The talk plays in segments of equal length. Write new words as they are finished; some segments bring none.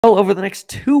Well, over the next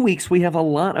 2 weeks, we have a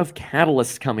lot of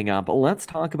catalysts coming up. Let's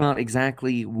talk about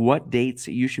exactly what dates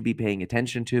you should be paying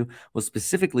attention to. We'll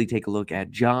specifically take a look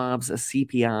at jobs, a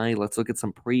CPI. Let's look at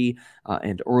some pre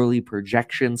and early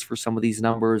projections for some of these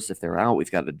numbers. If they're out,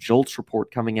 we've got a JOLTS report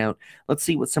coming out. Let's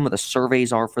see what some of the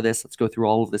surveys are for this. Let's go through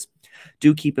all of this.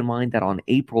 Do keep in mind that on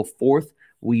April 4th,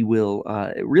 we will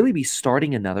really be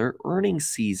starting another earnings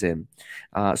season.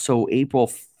 So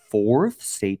April 4th,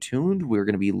 stay tuned. We're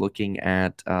going to be looking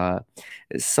at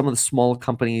some of the small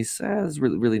companies. There's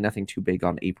really nothing too big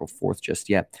on April 4th just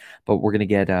yet, but we're going to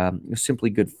get Simply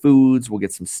Good Foods. We'll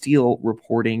get some steel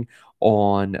reporting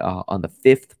on the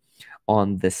 5th.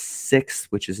 On the 6th,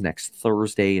 which is next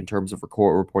Thursday, in terms of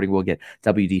reporting, we'll get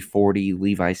WD-40,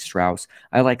 Levi Strauss.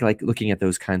 I like looking at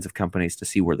those kinds of companies to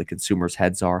see where the consumers'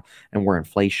 heads are and where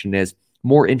inflation is.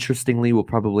 More interestingly, we'll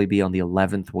probably be on the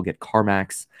 11th. We'll get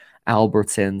CarMax,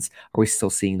 Albertsons. Are we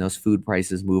still seeing those food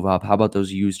prices move up? How about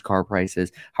those used car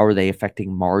prices? How are they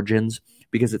affecting margins?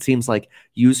 Because it seems like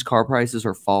used car prices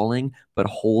are falling, but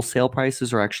wholesale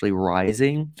prices are actually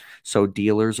rising. So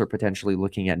dealers are potentially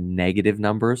looking at negative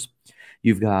numbers.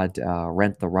 You've got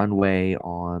Rent the Runway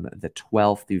on the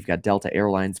 12th. You've got Delta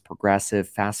Airlines,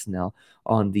 Progressive, Fastenal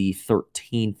on the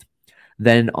 13th.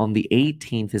 Then on the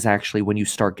 18th is actually when you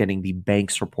start getting the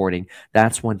banks reporting.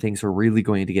 That's when things are really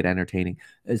going to get entertaining,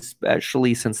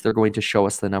 especially since they're going to show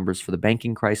us the numbers for the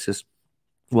banking crisis.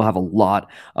 We'll have a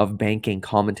lot of banking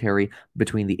commentary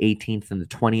between the 18th and the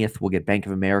 20th. We'll get Bank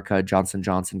of America, Johnson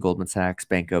Johnson, Goldman Sachs,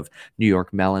 Bank of New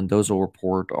York Mellon. Those will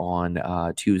report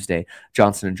on Tuesday.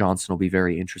 Johnson & Johnson will be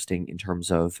very interesting in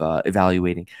terms of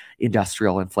evaluating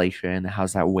industrial inflation.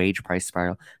 How's that wage price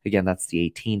spiral? Again, that's the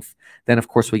 18th. Then, of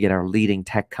course, we get our leading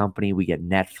tech company. We get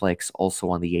Netflix also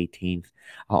on the 18th.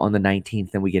 On the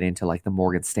 19th, then we get into like the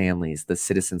Morgan Stanleys, the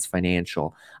Citizens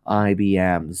Financial,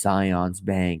 IBM, Zions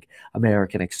Bank,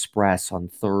 American Express on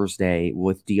Thursday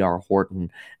with DR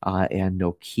Horton and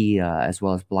Nokia, as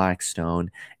well as Blackstone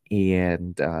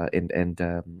and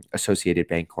Associated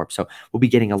Bancorp. So we'll be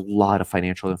getting a lot of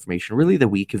financial information really the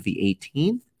week of the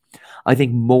 18th. I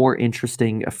think more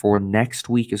interesting for next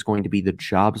week is going to be the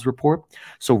jobs report.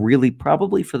 So really,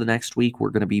 probably for the next week,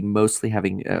 we're going to be mostly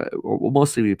we'll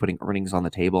mostly be putting earnings on the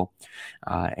table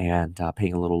and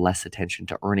paying a little less attention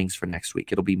to earnings for next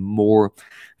week. It'll be more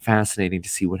fascinating to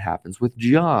see what happens with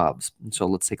jobs. And so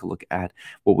let's take a look at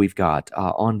what we've got.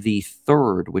 On the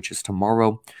 3rd, which is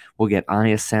tomorrow, we'll get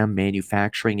ISM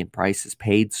manufacturing and prices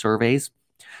paid surveys.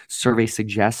 Survey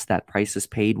suggests that prices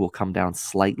paid will come down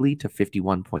slightly to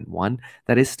 51.1.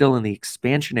 That is still in the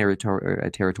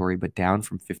expansionary territory, but down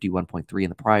from 51.3 in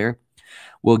the prior.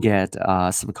 We'll get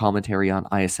some commentary on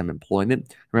ISM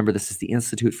employment. Remember, this is the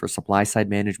Institute for Supply Side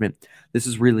Management. This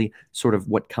is really sort of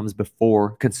what comes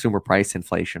before consumer price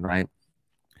inflation, right?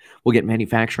 We'll get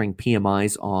manufacturing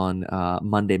PMIs on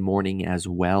Monday morning as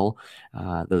well.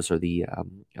 Those are the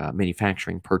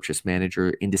manufacturing purchase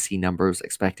manager indice numbers,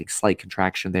 expecting slight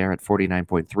contraction there at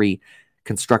 49.3.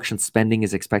 Construction spending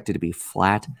is expected to be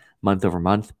flat month over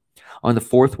month. On the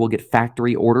 4th, we'll get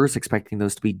factory orders, expecting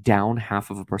those to be down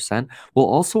 0.5%. We'll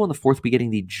also on the 4th be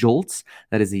getting the JOLTS,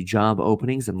 that is the job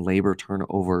openings and labor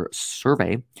turnover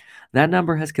survey. That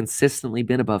number has consistently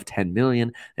been above 10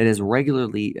 million. It is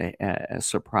regularly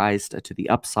surprised to the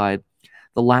upside.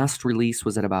 The last release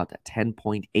was at about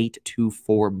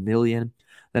 10.824 million.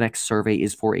 The next survey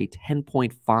is for a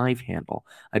 10.5 handle.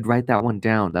 I'd write that one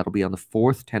down. That'll be on the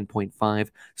 4th, 10.5.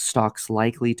 Stocks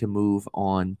likely to move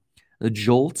on the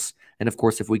JOLTS. And of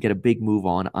course, if we get a big move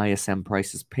on ISM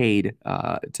prices paid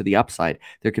to the upside,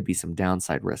 there could be some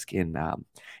downside risk in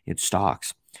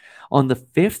stocks. On the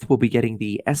 5th, we'll be getting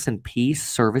the S&P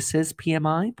Services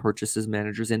PMI, Purchases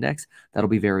Managers Index. That'll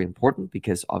be very important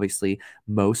because obviously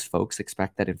most folks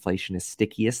expect that inflation is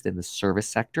stickiest in the service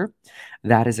sector.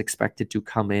 That is expected to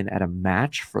come in at a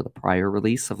match for the prior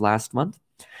release of last month.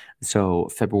 So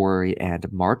February and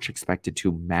March expected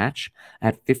to match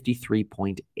at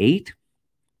 53.8.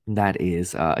 That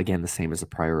is, again, the same as the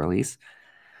prior release.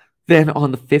 Then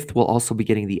on the 5th, we'll also be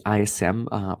getting the ISM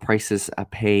prices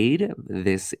paid.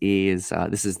 This is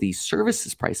the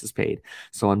services prices paid.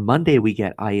 So on Monday, we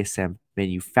get ISM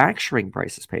manufacturing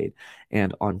prices paid.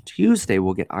 And on Tuesday,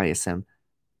 we'll get ISM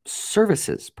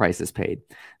services prices paid.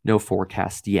 No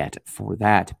forecast yet for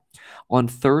that. On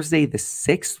Thursday, the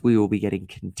 6th, we will be getting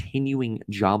continuing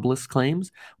jobless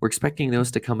claims. We're expecting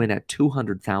those to come in at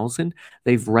 200,000.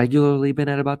 They've regularly been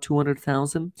at about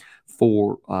 200,000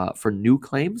 for new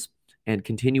claims. And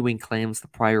continuing claims, the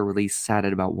prior release sat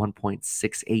at about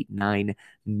 1.689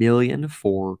 million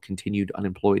for continued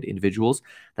unemployed individuals.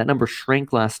 That number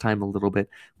shrank last time a little bit.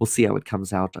 We'll see how it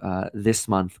comes out this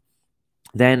month.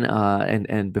 Then,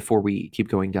 and before we keep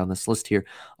going down this list here,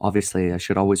 obviously, I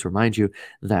should always remind you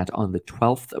that on the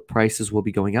 12th, prices will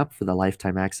be going up for the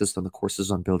lifetime access on the courses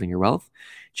on building your wealth.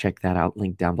 Check that out,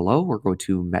 link down below, or go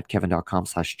to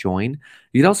metkevin.com/join.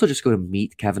 You can also just go to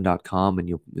meetkevin.com and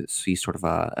you'll see sort of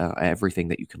everything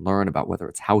that you can learn about whether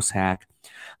it's house hack,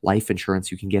 life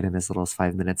insurance. You can get in as little as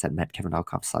 5 minutes at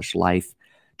metkevin.com/life.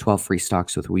 12 free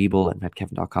stocks with Webull at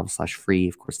metkevin.com/free.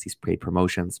 Of course, these paid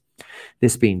promotions.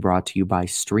 This being brought to you by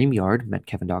StreamYard,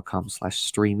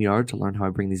 metkevin.com/StreamYard to learn how I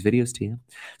bring these videos to you.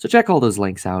 So check all those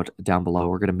links out down below.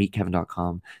 We're going to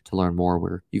meetkevin.com to learn more,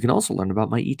 where you can also learn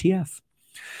about my ETF.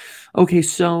 Okay,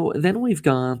 so then we've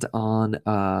got on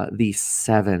the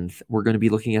 7th, we're going to be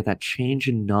looking at that change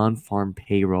in non-farm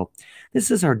payroll. This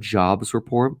is our jobs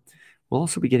report. We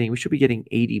should be getting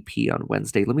ADP on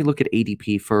Wednesday. Let me look at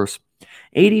ADP first.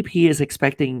 ADP is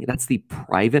expecting, that's the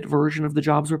private version of the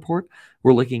jobs report.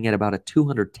 We're looking at about a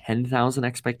 210,000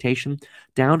 expectation,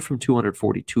 down from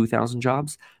 242,000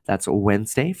 jobs. That's a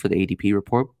Wednesday for the ADP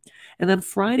report. And then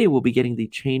Friday, we'll be getting the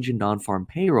change in non-farm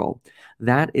payroll.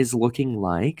 That is looking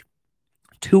like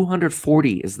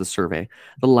 240 is the survey.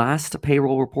 The last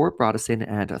payroll report brought us in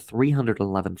at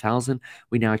 311,000.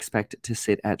 We now expect to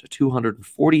sit at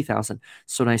 240,000.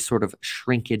 So nice sort of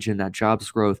shrinkage in that jobs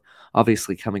growth,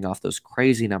 obviously coming off those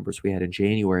crazy numbers we had in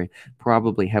January,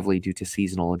 probably heavily due to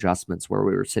seasonal adjustments where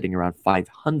we were sitting around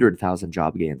 500,000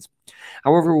 job gains.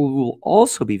 However, we will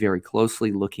also be very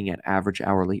closely looking at average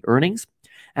hourly earnings.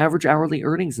 Average hourly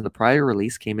earnings in the prior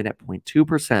release came in at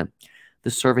 0.2%.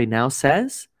 The survey now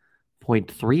says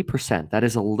 0.3%. That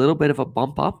is a little bit of a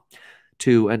bump up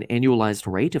to an annualized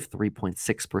rate of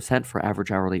 3.6% for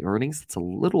average hourly earnings. It's a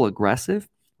little aggressive.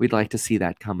 We'd like to see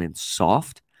that come in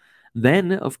soft.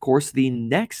 Then, of course, the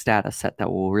next data set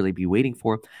that we'll really be waiting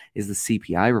for is the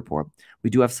CPI report.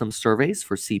 We do have some surveys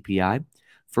for CPI.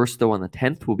 First, though, on the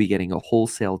 10th, we'll be getting a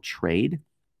wholesale trade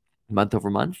month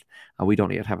over month. We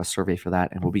don't yet have a survey for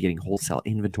that, and we'll be getting wholesale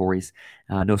inventories.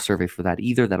 No survey for that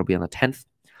either. That'll be on the 10th.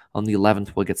 On the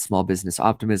 11th, we'll get small business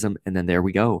optimism, and then there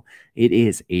we go. It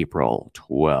is April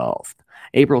 12th.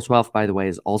 April 12th, by the way,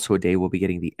 is also a day we'll be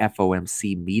getting the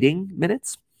FOMC meeting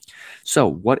minutes. So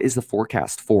what is the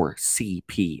forecast for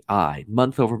CPI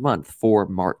month over month for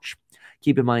March?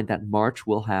 Keep in mind that March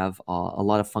will have a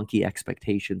lot of funky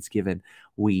expectations given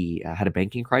we had a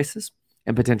banking crisis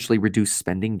and potentially reduced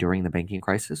spending during the banking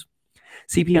crisis.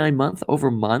 CPI month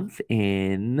over month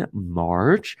in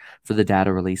March for the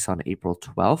data release on April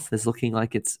 12th is looking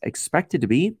like it's expected to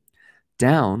be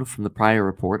down from the prior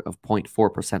report of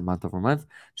 0.4% month over month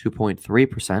to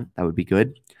 0.3%. That would be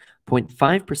good.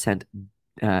 0.5%,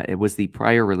 it was the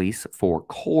prior release for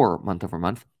core month over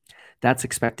month. That's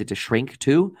expected to shrink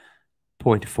to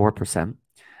 0.4%.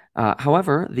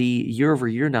 However, the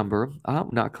year-over-year number,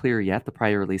 not clear yet. The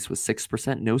prior release was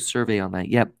 6%. No survey on that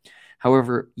yet.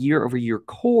 However, year-over-year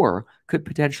core could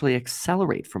potentially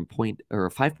accelerate from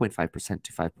 5.5%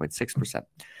 to 5.6%.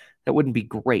 That wouldn't be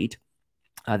great.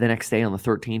 The next day on the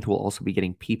 13th, we'll also be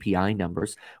getting PPI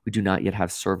numbers. We do not yet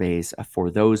have surveys for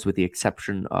those, with the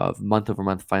exception of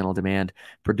month-over-month final demand.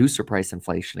 Producer price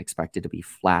inflation expected to be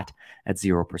flat at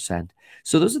 0%.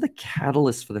 So those are the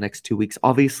catalysts for the next 2 weeks.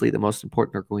 Obviously, the most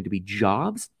important are going to be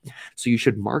jobs. So you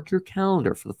should mark your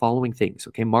calendar for the following things.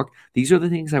 Okay, these are the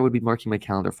things I would be marking my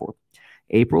calendar for.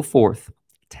 April 4th,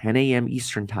 10 a.m.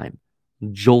 Eastern Time,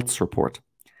 JOLTS report.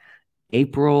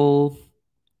 April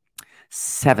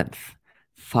 7th,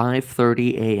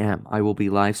 5:30 a.m. I will be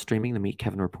live streaming the Meet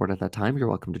Kevin report at that time. You're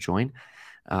welcome to join.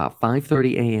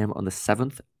 5:30 a.m. on the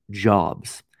 7th,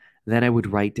 jobs. Then I would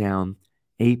write down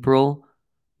April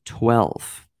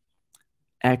 12th,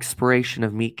 expiration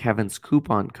of Meet Kevin's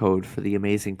coupon code for the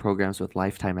amazing programs with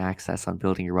lifetime access on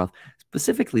building your wealth,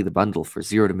 specifically the bundle for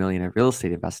 0 to millionaire real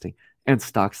estate investing and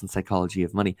stocks and psychology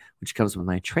of money, which comes with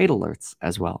my trade alerts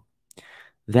as well.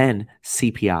 Then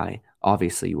CPI.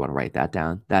 Obviously, you want to write that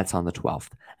down. That's on the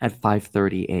 12th at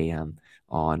 5:30 a.m.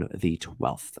 on the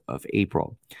 12th of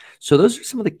April. So those are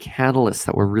some of the catalysts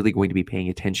that we're really going to be paying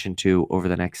attention to over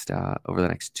the next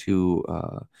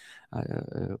 2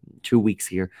 weeks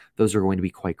here. Those are going to be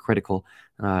quite critical.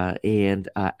 And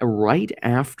right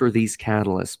after these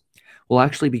catalysts, we'll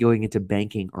actually be going into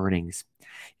banking earnings.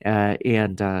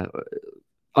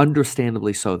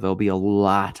 Understandably so, there'll be a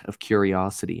lot of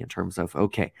curiosity in terms of,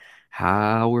 okay,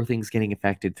 how are things getting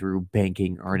affected through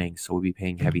banking earnings? So we'll be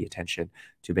paying heavy attention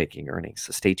to banking earnings.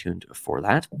 So stay tuned for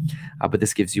that. But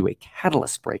this gives you a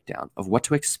catalyst breakdown of what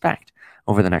to expect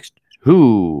over the next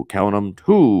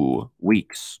 2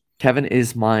 weeks. Kevin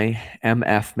is my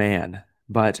MF man,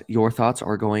 but your thoughts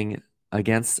are going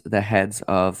against the heads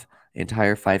of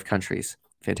entire 5 countries.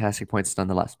 fantastic points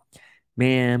nonetheless.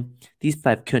 Man, these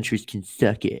 5 countries can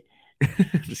suck it.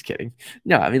 Just kidding.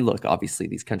 No, I mean, look, obviously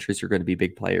these countries are going to be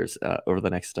big players over the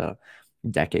next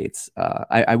decades.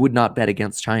 I would not bet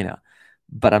against China,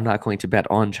 but I'm not going to bet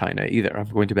on China either. I'm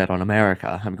going to bet on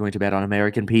America. I'm going to bet on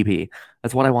American PP.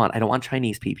 That's what I want. I don't want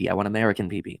Chinese PP. I want American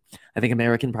PP. I think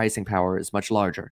American pricing power is much larger.